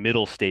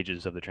middle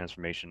stages of the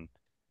transformation,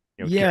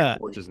 carrying Yeah,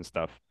 torches and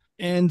stuff.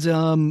 and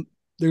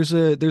there's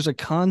a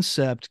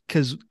concept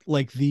because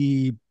like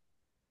the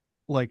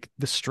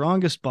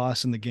strongest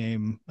boss in the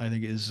game I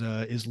think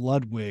is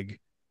Ludwig,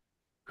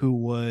 who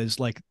was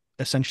like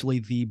essentially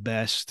the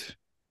best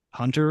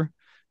hunter.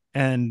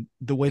 And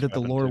the way That's that what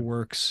the happened lore too.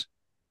 works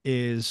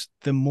is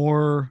the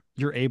more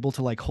you're able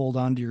to like hold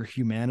on to your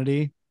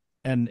humanity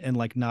and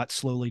like not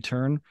slowly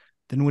turn,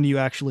 then when you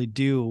actually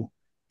do,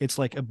 it's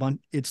like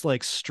it's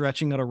like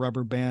stretching out a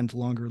rubber band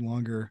longer and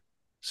longer.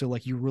 So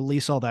like you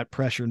release all that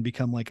pressure and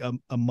become like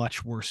a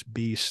much worse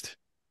beast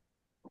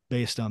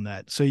based on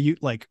that. So you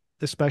like,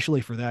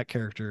 especially for that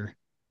character,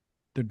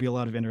 there'd be a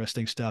lot of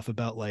interesting stuff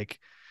about like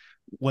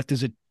what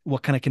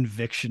kind of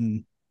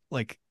conviction,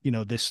 like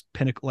this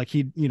pinnacle, like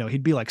he'd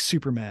be like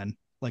Superman,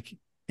 like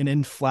an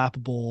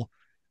inflappable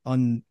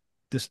on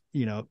this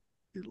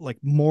like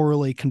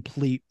morally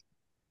complete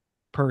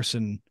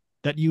person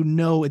that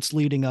it's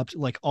leading up to,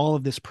 like all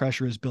of this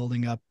pressure is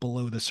building up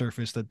below the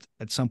surface that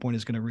at some point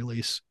is going to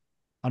release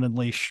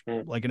unleash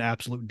Mm, like an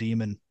absolute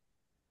demon.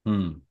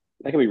 Hmm.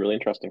 that could be really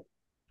interesting.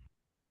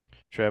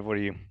 Trev, what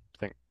do you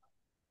think?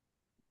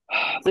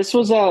 this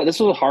was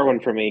a hard one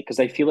for me because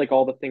I feel like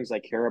all the things I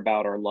care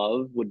about or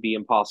love would be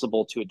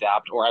impossible to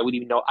adapt, or I wouldn't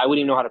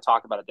even know how to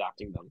talk about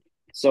adapting them.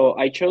 So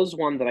I chose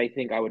one that I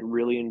think I would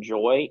really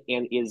enjoy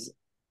and is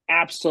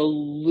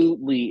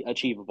absolutely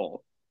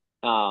achievable.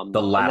 The And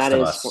Last that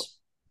of is Us.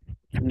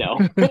 no,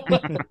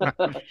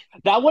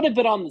 that would have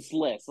been on this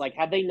list. Like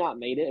had they not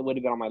made it, it would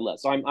have been on my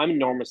list. So I'm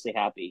enormously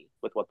happy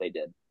with what they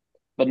did.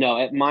 But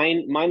no,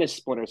 mine is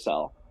Splinter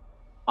Cell.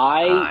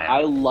 I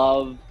Yeah.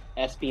 love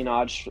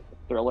espionage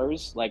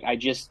thrillers. Like I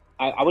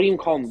wouldn't even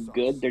call them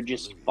good. They're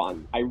just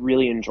fun. I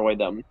really enjoy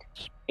them.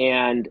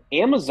 And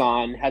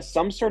Amazon has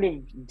some sort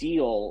of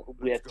deal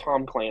with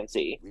Tom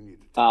Clancy.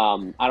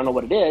 I don't know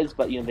what it is,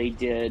 but they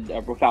did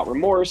Without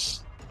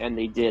Remorse and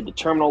they did The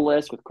Terminal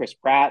List with Chris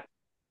Pratt.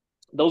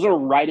 Those are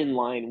right in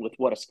line with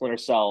what a Splinter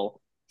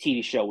Cell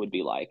TV show would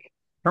be like.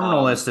 Terminal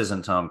Um, List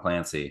isn't Tom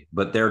Clancy,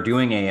 but they're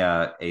doing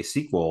a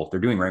sequel. They're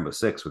doing Rainbow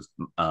Six with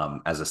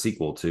as a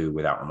sequel to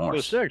Without Rainbow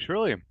Remorse. Six,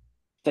 really?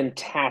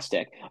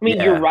 Fantastic. I mean,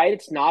 you're Yeah. right,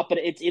 it's not, but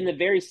it's in a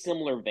very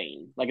similar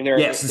vein. Like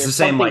Yes, it's the there's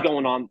same something like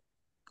going on.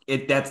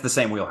 that's the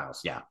same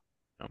wheelhouse. Yeah.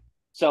 No.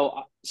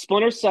 So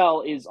Splinter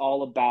Cell is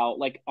all about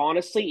like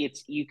honestly,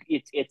 it's you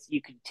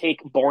could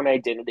take Born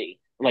Identity.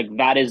 Like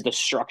that is the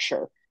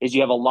structure. Is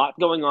you have a lot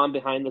going on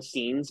behind the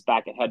scenes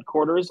back at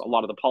headquarters, a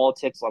lot of the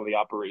politics, a lot of the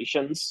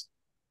operations,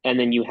 and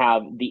then you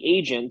have the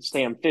agent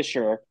Sam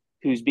Fisher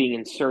who's being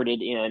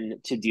inserted in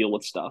to deal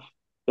with stuff.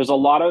 There's a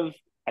lot of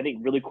I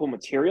think really cool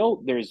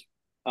material. There's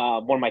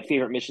one of my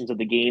favorite missions of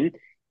the game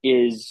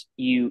is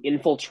you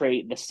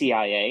infiltrate the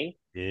CIA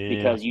Yeah.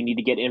 because you need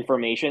to get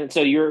information.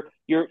 So you're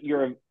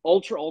an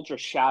ultra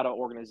shadow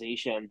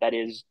organization that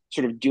is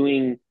sort of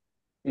doing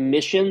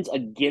missions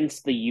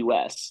against the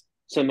U.S.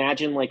 So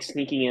imagine like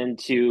sneaking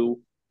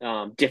into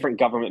different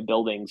government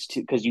buildings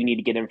to because you need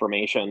to get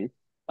information.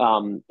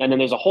 And then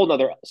there's a whole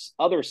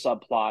other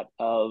subplot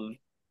of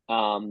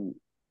um,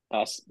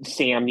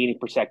 Sam needing to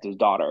protect his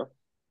daughter.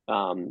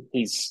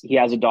 He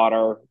has a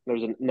daughter.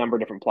 There's a number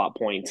of different plot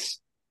points.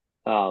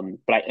 But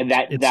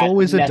It's that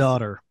always a mess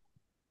daughter.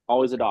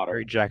 always a daughter.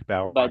 Very Jack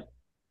Bauer. But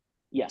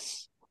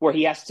yes, where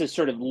he has to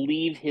sort of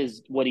leave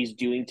his what he's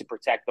doing to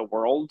protect the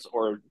world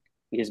or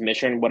his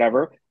mission,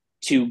 whatever,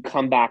 to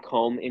come back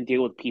home and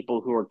deal with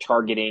people who are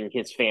targeting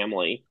his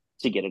family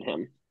to get at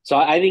him. So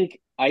I think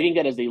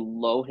that is a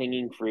low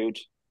hanging fruit.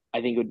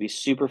 I think it would be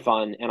super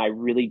fun, and I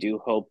really do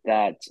hope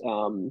that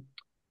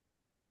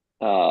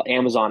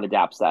Amazon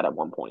adapts that at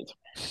one point.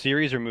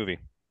 Series or movie?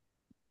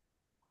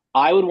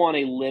 I would want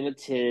a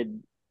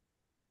limited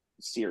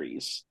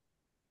series.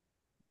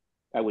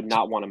 I would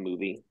not want a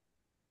movie.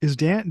 Is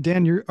Dan?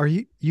 Are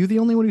you the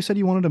only one who said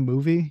you wanted a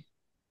movie?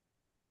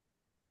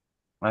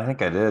 I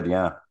think I did.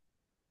 Yeah.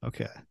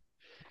 Okay.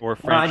 Or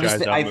No, I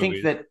just franchise on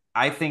movies?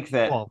 I think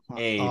that Well,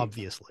 a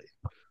obviously.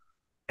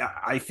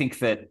 I think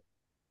that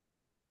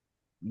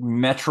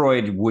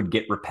Metroid would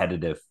get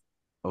repetitive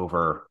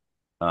over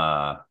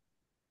uh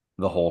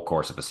the whole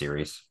course of a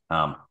series.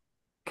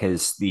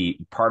 Because the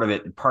part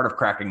of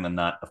cracking the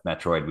nut of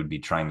Metroid would be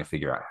trying to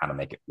figure out how to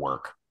make it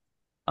work.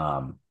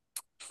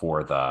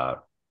 For the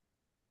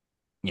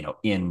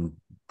in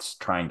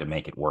trying to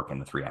make it work in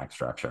the three act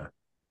structure.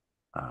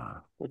 Uh,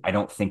 I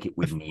don't think it I,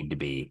 would need to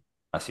be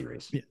a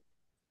series. yeah,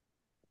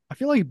 I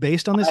feel like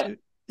based on this, I,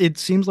 it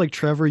seems like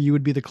Trevor, you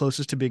would be the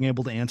closest to being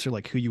able to answer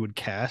like who you would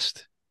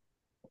cast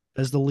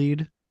as the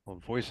lead. Well,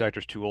 voice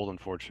actor's too old,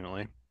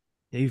 unfortunately.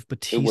 Dave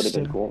it would have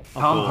been Batista. cool.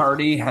 Tom Uncle,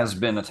 Hardy has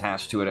been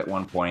attached to it at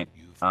one point.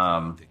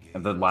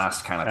 The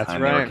last kind of that's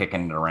time they were right.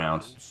 kicking it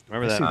around.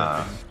 Remember I that? see that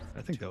Uh, being.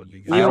 I think that would be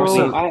You good. I know,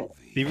 also I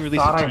They even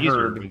released a thought I teaser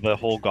heard. with the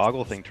whole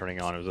goggle thing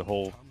turning on. It was a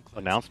whole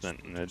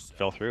announcement, and it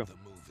fell through.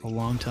 A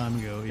long time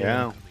ago.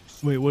 Yeah.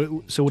 Yeah. Wait.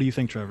 So what do you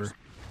think, Trevor?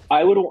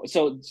 I would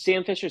so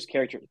Sam Fisher's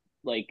character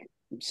like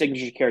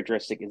signature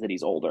characteristic is that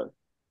he's older.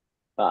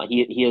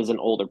 He is an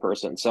older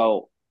person.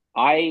 So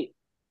I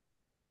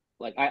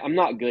I'm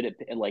not good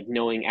at like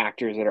knowing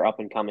actors that are up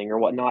and coming or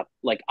whatnot.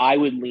 Like I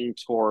would lean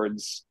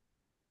towards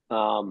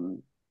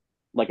um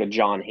like a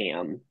John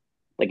Hamm,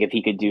 like if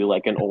he could do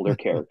like an older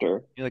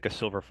character. You're like a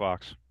silver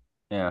fox.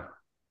 Yeah,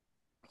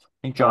 I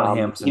think John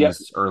Hamm's in Yeah,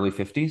 his early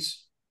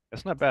 50s.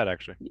 That's not bad,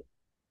 actually.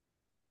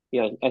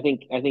 yeah, I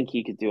think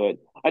he could do it.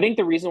 I think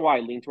the reason why I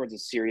lean towards a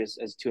series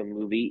as to a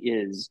movie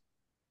is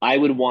I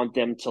would want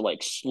them to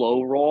like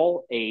slow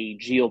roll a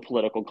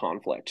geopolitical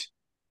conflict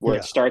where it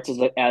Yeah. starts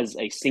as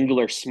a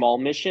singular small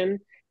mission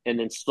and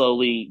then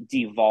slowly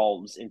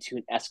devolves into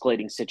an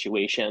escalating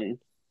situation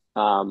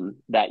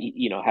that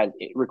has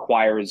it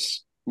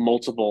requires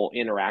multiple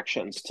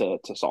interactions to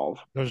solve.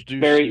 Those do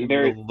Very, seem a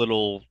very,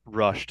 little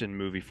rushed in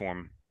movie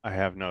form. I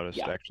have noticed,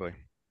 yeah, actually.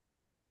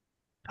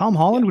 Tom yeah.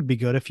 Holland would be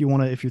good if you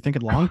want to. If you're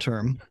thinking long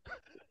term,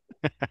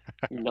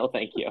 No,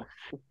 thank you.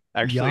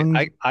 Actually, young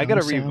I young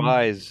gotta Sam.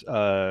 revise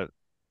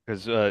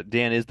because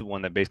Dan is the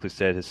one that basically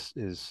said his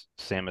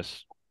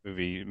Samus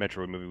movie,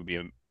 Metroid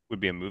movie would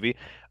be a movie.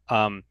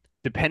 Um,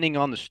 Depending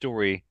on the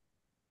story,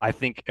 I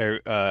think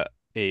a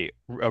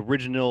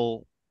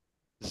original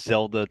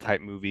Zelda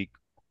type movie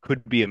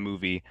could be a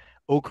movie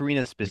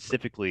Ocarina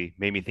specifically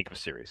made me think of a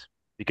series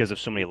because of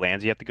so many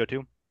lands you have to go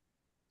to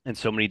and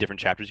so many different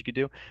chapters you could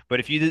do. But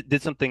if you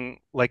did something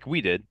like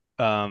we did,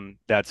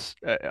 that's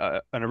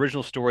an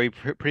original story,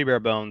 pretty bare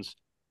bones,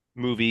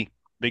 movie,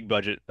 big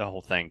budget, the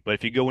whole thing. But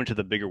if you go into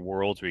the bigger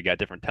worlds where you got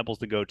different temples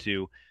to go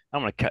to, I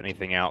don't want to cut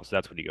anything out, so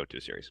that's when you go to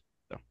a series.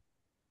 So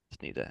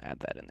just need to add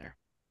that in there.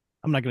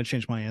 I'm not going to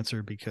change my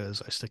answer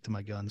because I stick to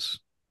my guns.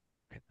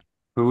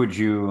 Who would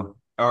you,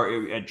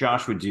 or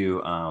Josh would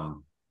do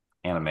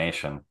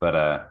animation,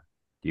 but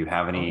do you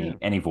have Oh yeah.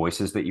 any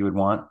voices that you would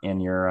want in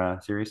your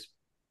series?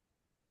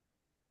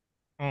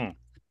 Hmm.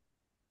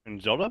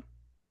 And Zelda?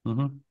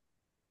 Mm-hmm.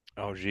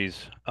 Oh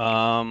geez.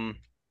 I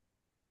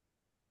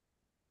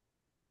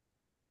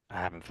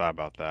haven't thought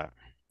about that.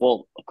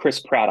 Well, Chris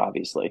Pratt,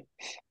 obviously.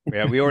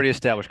 Yeah, we already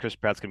established Chris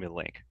Pratt's gonna be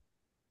Link.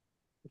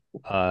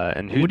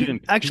 And who's Would he, who's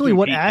actually, doing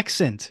what Peach?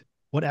 accent?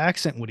 What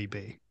accent would he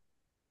be?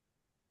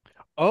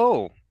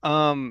 Oh,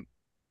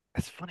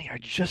 it's funny. I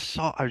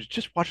was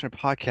just watching a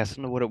podcast. I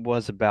don't know what it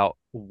was about.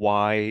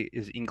 Why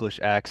is English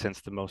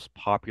accents the most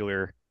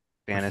popular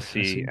For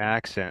fantasy fantasy?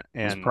 accent?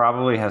 This And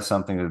probably has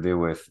something to do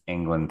with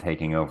England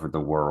taking over the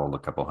world a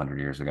couple hundred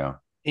years ago.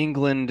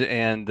 England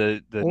and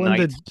the Well, in the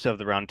Knights of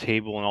the Round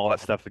Table and all that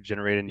stuff that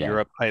generated in Yeah.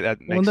 Europe. That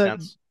well, in makes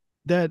sense.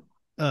 that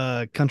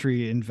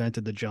country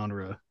invented the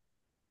genre.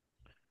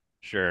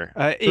 Sure.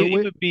 But It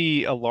wait, would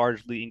be a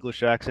largely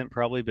English accent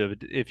probably, but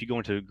if you go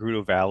into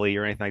Gerudo Valley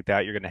or anything like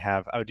that, you're going to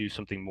have, I would do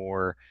something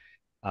more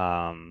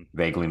um,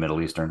 Vaguely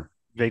Middle Eastern.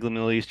 vaguely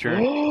Middle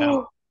Eastern, you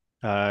know,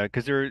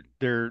 because there's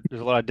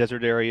a lot of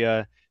desert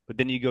area, but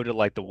then you go to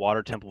like the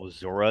water temple of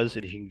Zoras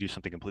and you can do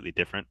something completely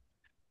different.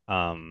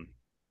 Um,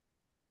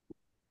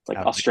 It's like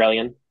I don't think,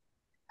 Australian.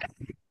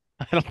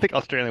 I don't think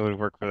Australia would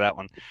work for that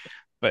one,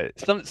 but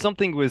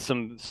something with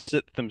some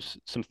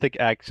thick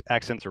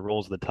accents or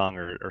rolls of the tongue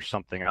or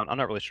something. I'm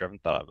not really sure. I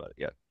haven't thought about it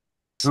yet.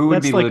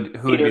 that's like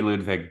Who would be Peter,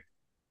 Ludwig?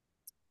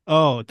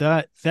 oh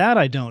that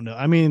I don't know.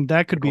 I mean,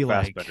 that could Michael be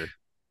like Fassbender.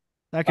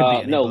 that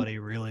could be no, anybody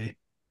really.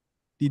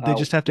 They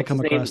just have to what's his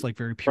come across name like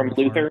very from pure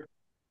for it. Luther?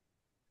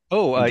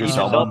 Oh, Idris Idris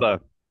Elba. Um,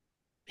 Elba.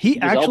 he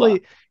Idris Elba.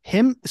 actually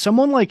him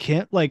someone like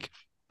him like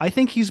I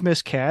think he's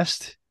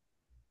miscast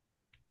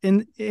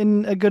in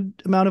a good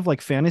amount of like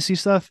fantasy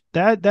stuff.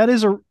 That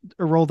is a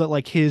role that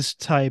like his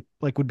type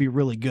like would be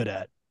really good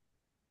at.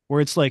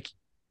 Where it's like,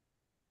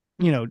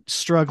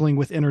 struggling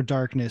with inner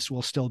darkness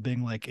while still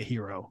being like a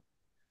hero.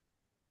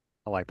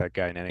 I like that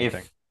guy in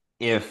anything.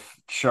 If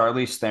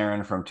Charlize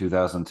Theron from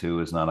 2002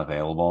 is not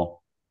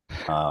available,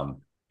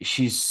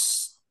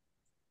 she's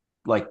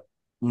like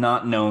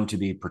not known to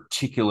be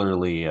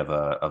particularly of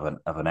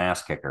an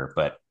ass kicker,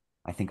 but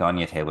I think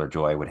Anya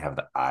Taylor-Joy would have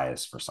the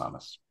eyes for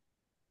Samus.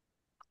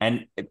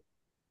 And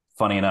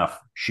funny enough,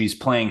 she's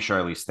playing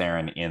Charlize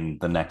Theron in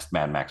the next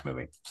Mad Max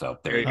movie. So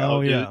there you go.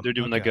 Oh They're, yeah. they're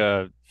doing like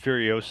Okay. a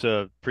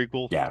Furiosa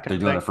prequel Yeah, kind they're of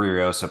doing a thing.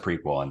 Furiosa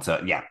prequel, and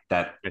so yeah,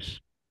 Yes.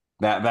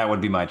 that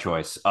would be my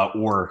choice,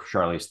 or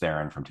Charlize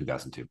Theron from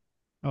 2002.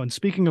 Oh, and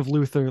speaking of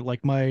Luther,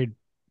 like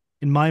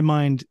in my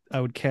mind, I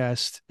would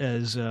cast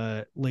as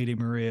Lady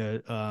Maria,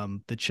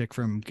 the chick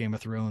from Game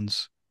of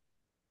Thrones.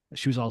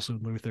 She was also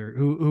Luther,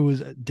 who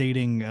was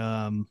dating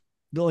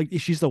like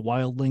she's the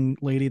wildling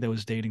lady that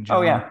was dating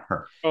Oh John. yeah,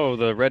 her. Oh,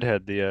 the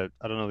redhead. The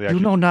I don't know the You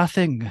actress. know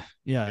nothing.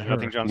 Yeah, You know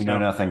nothing, her. Jon You know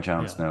Snow. nothing,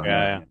 Jon Yeah. Snow. Yeah,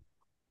 yeah. Yeah.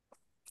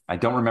 I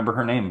don't remember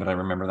her name, but I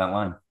remember that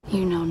line.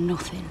 You know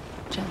nothing,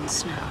 Jon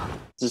Snow.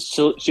 This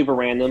is super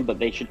random, but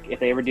they should, if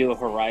they ever do a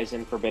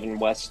Horizon Forbidden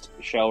West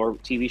show or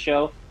TV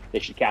show, they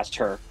should cast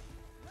her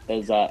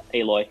as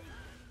Aloy.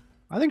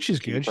 I think she's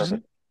She'd be good.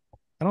 perfect.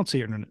 I don't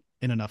see her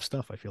in enough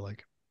stuff, I feel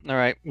like. All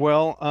right.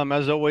 Well,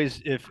 as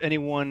always, if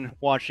anyone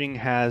watching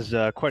has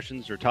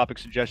questions or topic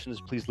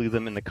suggestions, please leave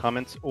them in the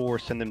comments or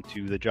send them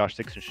to the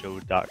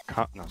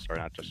joshdicksonshow.com. No, sorry,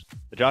 not just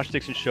the Josh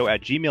Dixon Show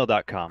at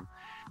gmail.com.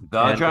 The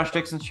And Josh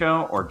Dixon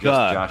Show, or just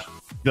the-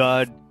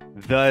 Josh?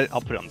 I'll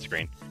put it on the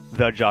screen.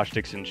 The Josh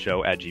Dixon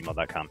Show at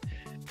gmail.com.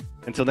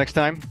 Until next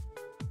time,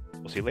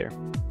 we'll see you later.